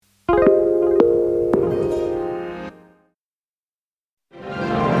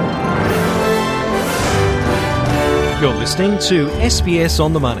listening to SBS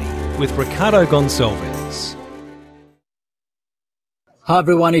On The Money with Ricardo Gonçalves. Hi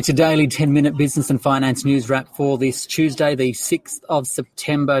everyone, it's a daily 10-minute business and finance news wrap for this Tuesday, the 6th of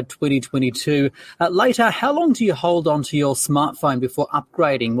September 2022. Later, how long do you hold on to your smartphone before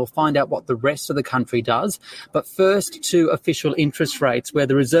upgrading? We'll find out what the rest of the country does. But first, to official interest rates, where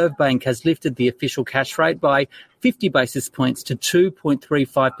the Reserve Bank has lifted the official cash rate by 50 basis points to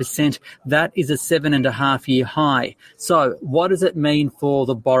 2.35%. That is a 7.5-year high. So what does it mean for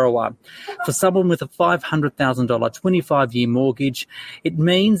the borrower? For someone with a $500,000 25-year mortgage, it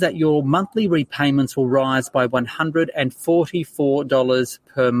means that your monthly repayments will rise by $144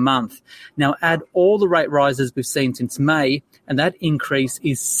 per month. Now add all the rate rises we've seen since May, and that increase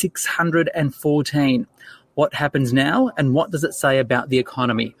is $614. What happens now, and what does it say about the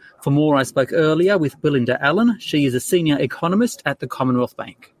economy? For more, I spoke earlier with Belinda Allen. She is a senior economist at the Commonwealth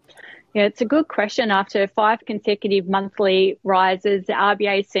Bank. Yeah, it's a good question. After 5 consecutive monthly rises, the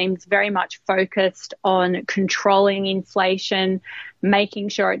RBA seems very much focused on controlling inflation, making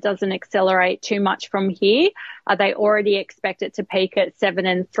sure it doesn't accelerate too much from here. They already expect it to peak at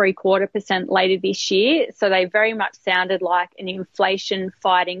 7.75% later this year. So they very much sounded like an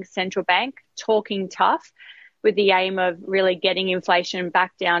inflation-fighting central bank, talking tough, with the aim of really getting inflation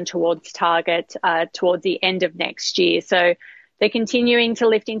back down towards target towards the end of next year. So they're continuing to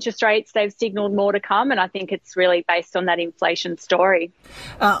lift interest rates. They've signalled more to come, and I think it's really based on that inflation story.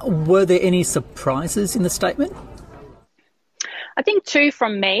 Were there any surprises in the statement? I think 2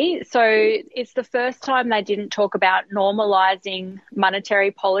 from me. So it's the first time they didn't talk about normalising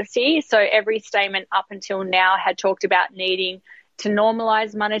monetary policy. So every statement up until now had talked about needing to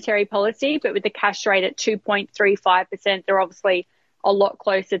normalise monetary policy, but with the cash rate at 2.35%, they're obviously a lot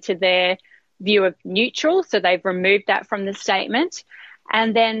closer to their view of neutral, so they've removed that from the statement.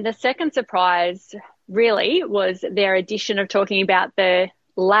 And then the second surprise really was their addition of talking about the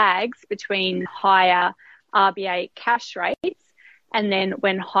lags between higher RBA cash rates and then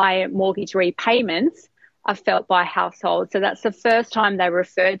when higher mortgage repayments are felt by households. So that's the first time they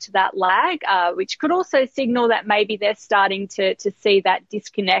referred to that lag, which could also signal that maybe they're starting to see that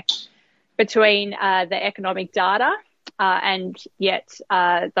disconnect between the economic data and yet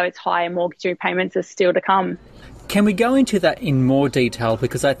those higher mortgage repayments are still to come. Can we go into that in more detail?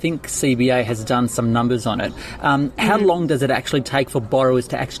 Because I think CBA has done some numbers on it. How long does it actually take for borrowers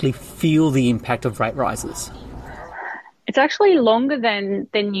to actually feel the impact of rate rises? It's actually longer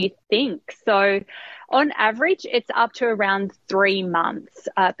than you think. So on average, it's up to around 3 months,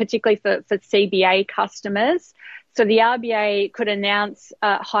 particularly for CBA customers. So the RBA could announce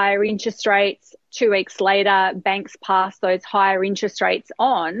higher interest rates. 2 weeks later, banks pass those higher interest rates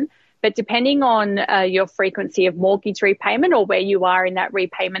on. But depending on your frequency of mortgage repayment or where you are in that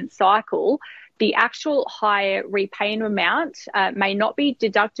repayment cycle, the actual higher repayment amount may not be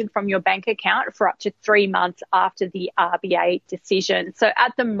deducted from your bank account for up to 3 months after the RBA decision. So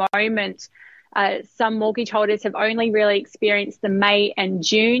at the moment, some mortgage holders have only really experienced the May and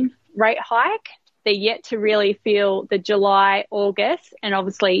June rate hike. They're yet to really feel the July, August, and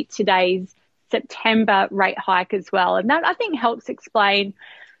obviously today's September rate hike as well. And that, I think, helps explain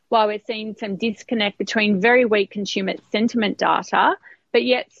why we're seeing some disconnect between very weak consumer sentiment data, but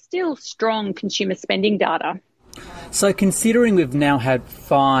yet still strong consumer spending data. So considering we've now had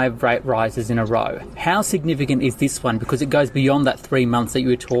 5 rate rises in a row, how significant is this one? Because it goes beyond that 3 months that you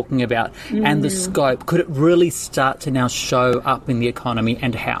were talking about and the scope. Could it really start to now show up in the economy,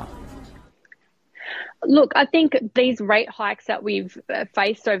 and how? Look, I think these rate hikes that we've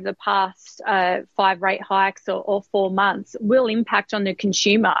faced over the past 5 rate hikes or 4 months will impact on the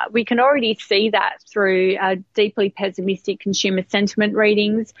consumer. We can already see that through deeply pessimistic consumer sentiment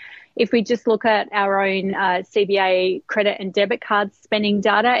readings. If we just look at our own CBA credit and debit card spending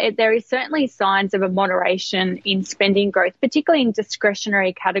data, there is certainly signs of a moderation in spending growth, particularly in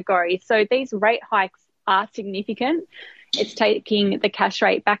discretionary categories. So these rate hikes are significant. It's taking the cash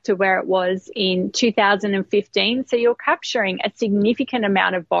rate back to where it was in 2015. So you're capturing a significant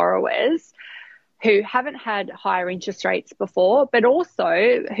amount of borrowers who haven't had higher interest rates before, but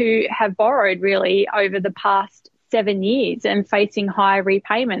also who have borrowed really over the past 7 years and facing higher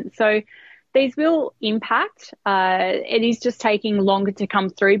repayments. So these will impact. It is just taking longer to come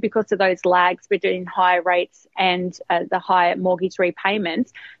through because of those lags between higher rates and the higher mortgage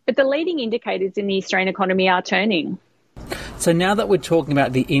repayments. But the leading indicators in the Australian economy are turning. So now that we're talking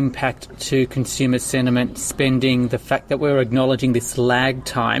about the impact to consumer sentiment, spending, the fact that we're acknowledging this lag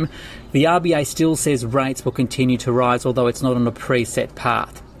time, the RBA still says rates will continue to rise, although it's not on a preset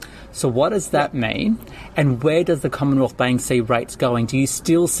path. So what does that mean? And where does the Commonwealth Bank see rates going? Do you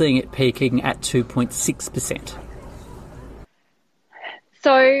still seeing it peaking at 2.6%?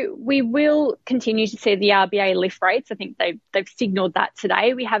 So we will continue to see the RBA lift rates. I think they've signalled that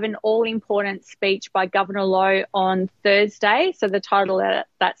today. We have an all-important speech by Governor Lowe on Thursday. So the title of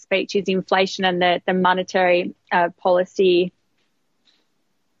that speech is Inflation and the Monetary Policy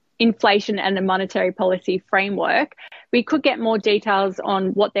Inflation and the Monetary Policy Framework. We could get more details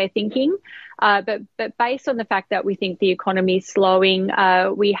on what they're thinking, but based on the fact that we think the economy is slowing,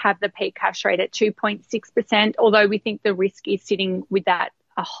 we have the peak cash rate at 2.6%, although we think the risk is sitting with that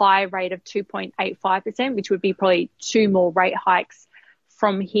a high rate of 2.85%, which would be probably 2 more rate hikes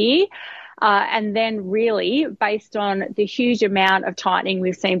from here. And then really, based on the huge amount of tightening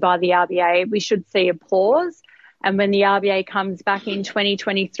we've seen by the RBA, we should see a pause. And when the RBA comes back in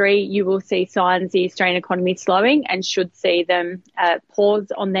 2023, you will see signs the Australian economy slowing and should see them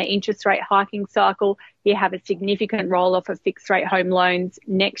pause on their interest rate hiking cycle. You have a significant roll-off of fixed-rate home loans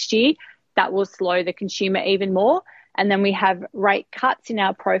next year. That will slow the consumer even more. And then we have rate cuts in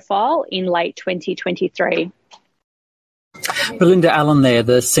our profile in late 2023. Belinda Allen there,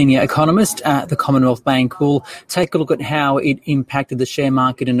 the senior economist at the Commonwealth Bank. We'll take a look at how it impacted the share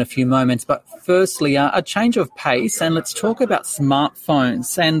market in a few moments. But firstly, a change of pace, and let's talk about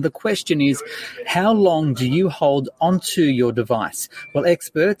smartphones. And the question is, how long do you hold onto your device? Well,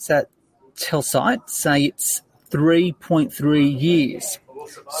 experts at Telsyte say it's 3.3 years.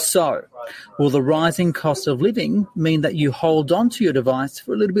 So, will the rising cost of living mean that you hold onto your device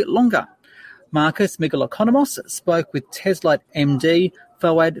for a little bit longer? Marcus Megalokonomos spoke with Telsyte MD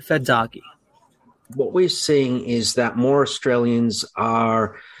Fawad Fadaghi. What we're seeing is that more Australians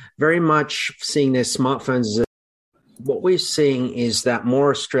are very much seeing their smartphones as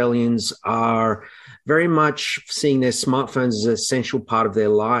an essential part of their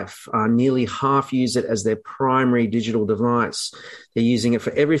life. Nearly half use it as their primary digital device. They're using it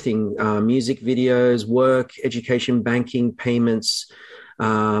for everything, music, videos, work, education, banking, payments,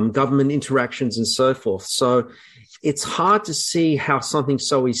 government interactions and so forth. So it's hard to see how something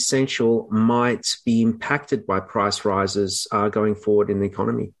so essential might be impacted by price rises going forward in the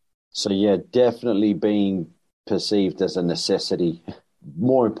economy. So yeah, definitely being perceived as a necessity,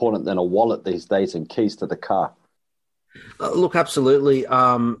 more important than a wallet these days and keys to the car. Look, absolutely.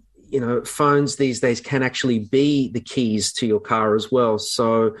 Phones these days can actually be the keys to your car as well.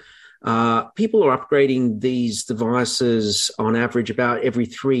 So people are upgrading these devices on average about every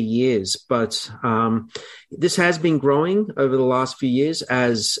 3 years, but this has been growing over the last few years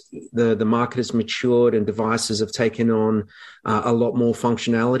as the market has matured and devices have taken on a lot more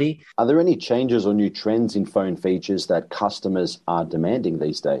functionality. Are there any changes or new trends in phone features that customers are demanding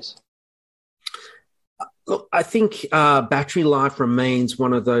these days? Look, I think battery life remains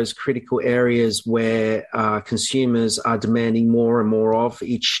one of those critical areas where consumers are demanding more and more of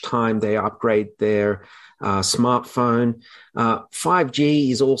each time they upgrade their smartphone.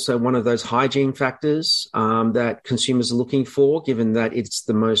 5G is also one of those hygiene factors that consumers are looking for, given that it's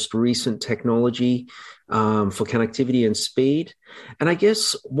the most recent technology for connectivity and speed. And I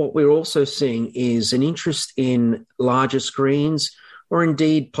guess what we're also seeing is an interest in larger screens, or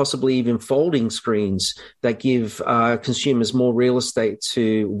indeed possibly even folding screens that give consumers more real estate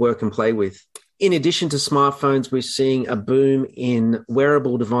to work and play with. In addition to smartphones, we're seeing a boom in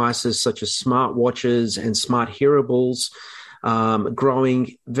wearable devices such as smartwatches and smart hearables,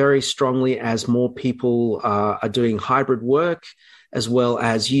 growing very strongly as more people are doing hybrid work, as well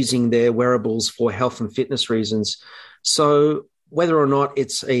as using their wearables for health and fitness reasons. So whether or not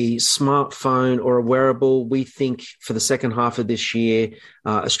it's a smartphone or a wearable, we think for the second half of this year,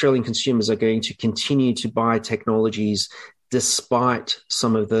 Australian consumers are going to continue to buy technologies despite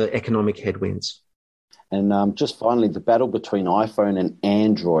some of the economic headwinds. And just finally, the battle between iPhone and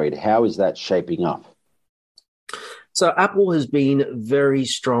Android, how is that shaping up? So Apple has been very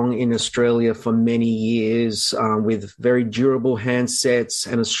strong in Australia for many years with very durable handsets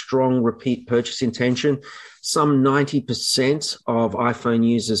and a strong repeat purchase intention. Some 90% of iPhone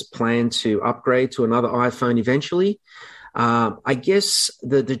users plan to upgrade to another iPhone eventually. I guess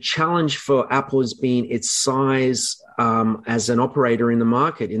the challenge for Apple has been its size as an operator in the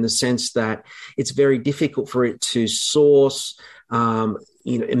market, in the sense that it's very difficult for it to source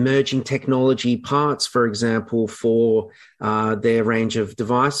emerging technology parts, for example, for their range of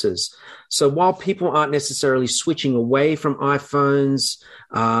devices. So while people aren't necessarily switching away from iPhones,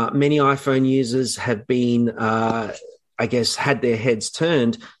 many iPhone users have been, had their heads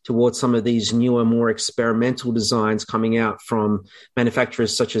turned towards some of these newer, more experimental designs coming out from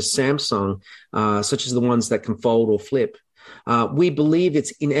manufacturers such as Samsung, such as the ones that can fold or flip. We believe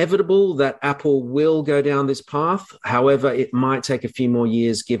it's inevitable that Apple will go down this path. However, it might take a few more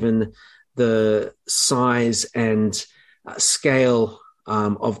years given the size and scale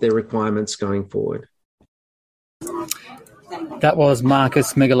of their requirements going forward. That was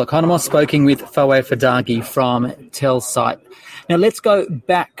Marcus Megalokonomos speaking with Fawaz Fadaghi from Telsyte. Now let's go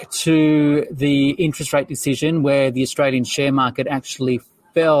back to the interest rate decision where the Australian share market actually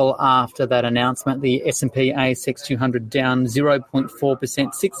fell after that announcement. The S&P ASX 200 down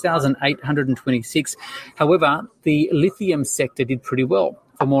 0.4%, 6,826. However, the lithium sector did pretty well.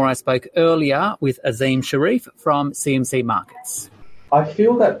 For more, I spoke earlier with Azim Sharif from CMC Markets. I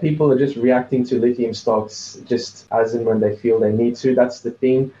feel that people are just reacting to lithium stocks just as and when they feel they need to. That's the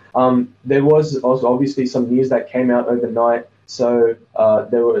thing. There was also obviously some news that came out overnight. So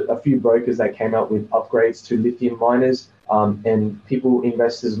there were a few brokers that came out with upgrades to lithium miners. And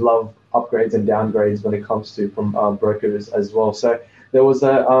investors love upgrades and downgrades when it comes to from brokers as well. So there was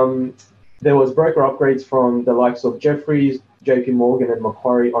broker upgrades from the likes of Jefferies, JP Morgan and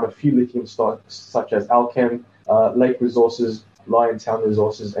Macquarie on a few lithium stocks such as Alchem, Lake Resources, Liontown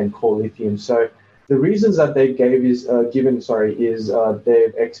Resources and Core Lithium. So the reasons that they gave is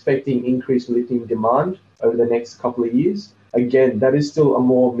they're expecting increased lithium demand over the next couple of years. Again, that is still a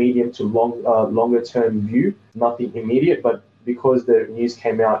more medium to longer term view, nothing immediate, but because the news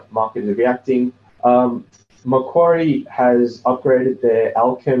came out, markets are reacting. Macquarie has upgraded their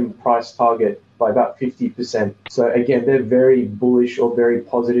Alchem price target by about 50%. So again, they're very bullish or very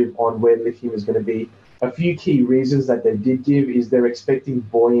positive on where lithium is going to be. A few key reasons that they did give is they're expecting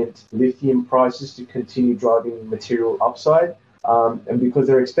buoyant lithium prices to continue driving material upside. And because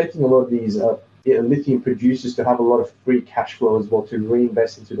they're expecting a lot of these lithium producers to have a lot of free cash flow as well to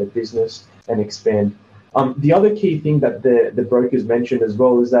reinvest into their business and expand. The other key thing that the brokers mentioned as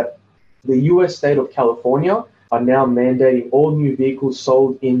well is that the US state of California are now mandating all new vehicles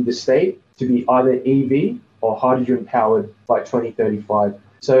sold in the state to be either EV or hydrogen powered by 2035.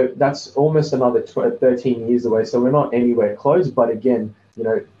 So that's almost another 13 years away. So we're not anywhere close. But again,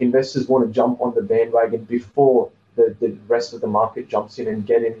 investors want to jump on the bandwagon before the rest of the market jumps in and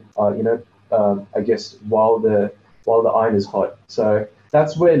get in, I guess, while the iron is hot. So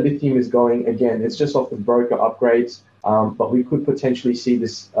that's where lithium is going. Again, it's just off the broker upgrades, but we could potentially see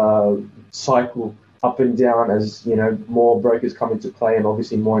this cycle up and down as more brokers come into play and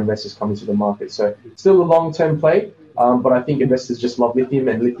obviously more investors come into the market. So still a long-term play, but I think investors just love lithium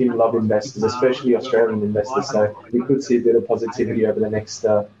and lithium love investors, especially Australian investors. So we could see a bit of positivity over the next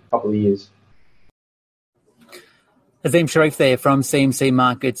couple of years. Azim Sharif there from CMC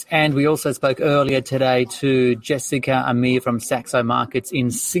Markets. And we also spoke earlier today to Jessica Amir from Saxo Markets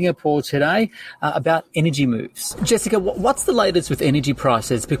in Singapore today about energy moves. Jessica, what's the latest with energy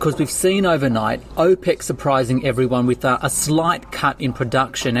prices? Because we've seen overnight OPEC surprising everyone with a slight cut in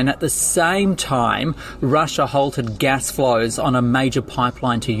production. And at the same time, Russia halted gas flows on a major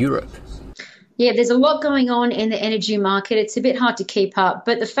pipeline to Europe. Yeah, there's a lot going on in the energy market. It's a bit hard to keep up.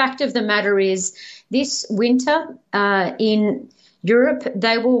 But the fact of the matter is this winter in Europe,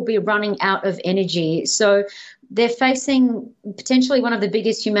 they will be running out of energy. So they're facing potentially one of the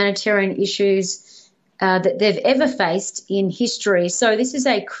biggest humanitarian issues that they've ever faced in history. So this is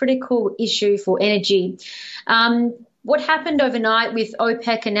a critical issue for energy. What happened overnight with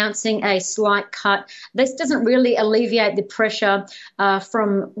OPEC announcing a slight cut, this doesn't really alleviate the pressure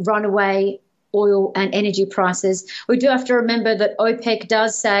from runaway oil and energy prices. We do have to remember that OPEC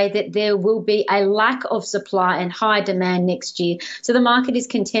does say that there will be a lack of supply and high demand next year. So the market is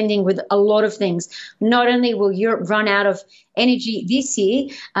contending with a lot of things. Not only will Europe run out of energy this year,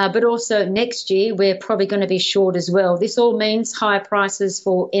 but also next year we're probably going to be short as well. This all means higher prices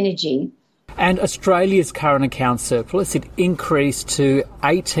for energy. And Australia's current account surplus, it increased to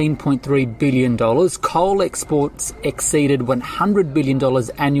 $18.3 billion. Coal exports exceeded $100 billion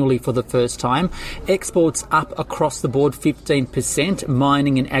annually for the first time. Exports up across the board 15%,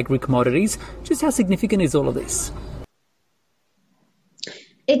 mining and agri-commodities. Just how significant is all of this?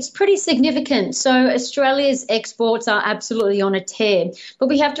 It's pretty significant. So Australia's exports are absolutely on a tear, but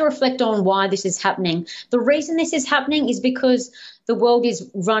we have to reflect on why this is happening. The reason this is happening is because the world is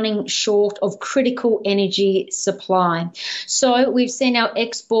running short of critical energy supply. So we've seen our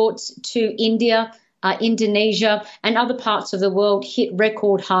exports to India, Indonesia, and other parts of the world hit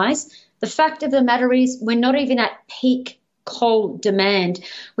record highs. The fact of the matter is we're not even at peak coal demand.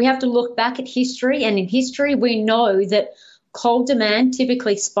 We have to look back at history, and in history we know that coal demand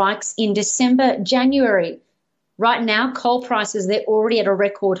typically spikes in December, January. Right now, coal prices, they're already at a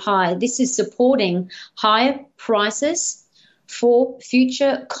record high. This is supporting higher prices for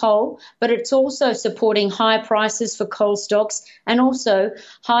future coal, but it's also supporting higher prices for coal stocks and also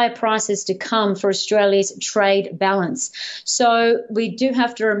higher prices to come for Australia's trade balance. So we do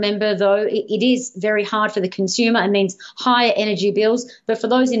have to remember, though, it is very hard for the consumer. It means higher energy bills, but for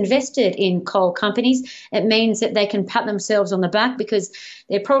those invested in coal companies, it means that they can pat themselves on the back because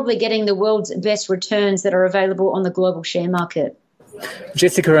they're probably getting the world's best returns that are available on the global share market.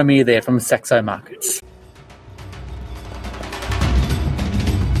 Jessica Amir there from Saxo Markets.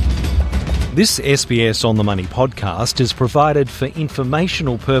 This SBS On The Money podcast is provided for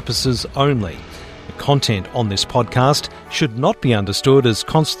informational purposes only. The content on this podcast should not be understood as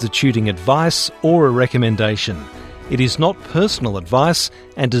constituting advice or a recommendation. It is not personal advice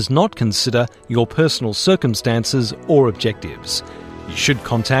and does not consider your personal circumstances or objectives. You should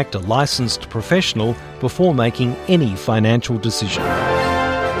contact a licensed professional before making any financial decision.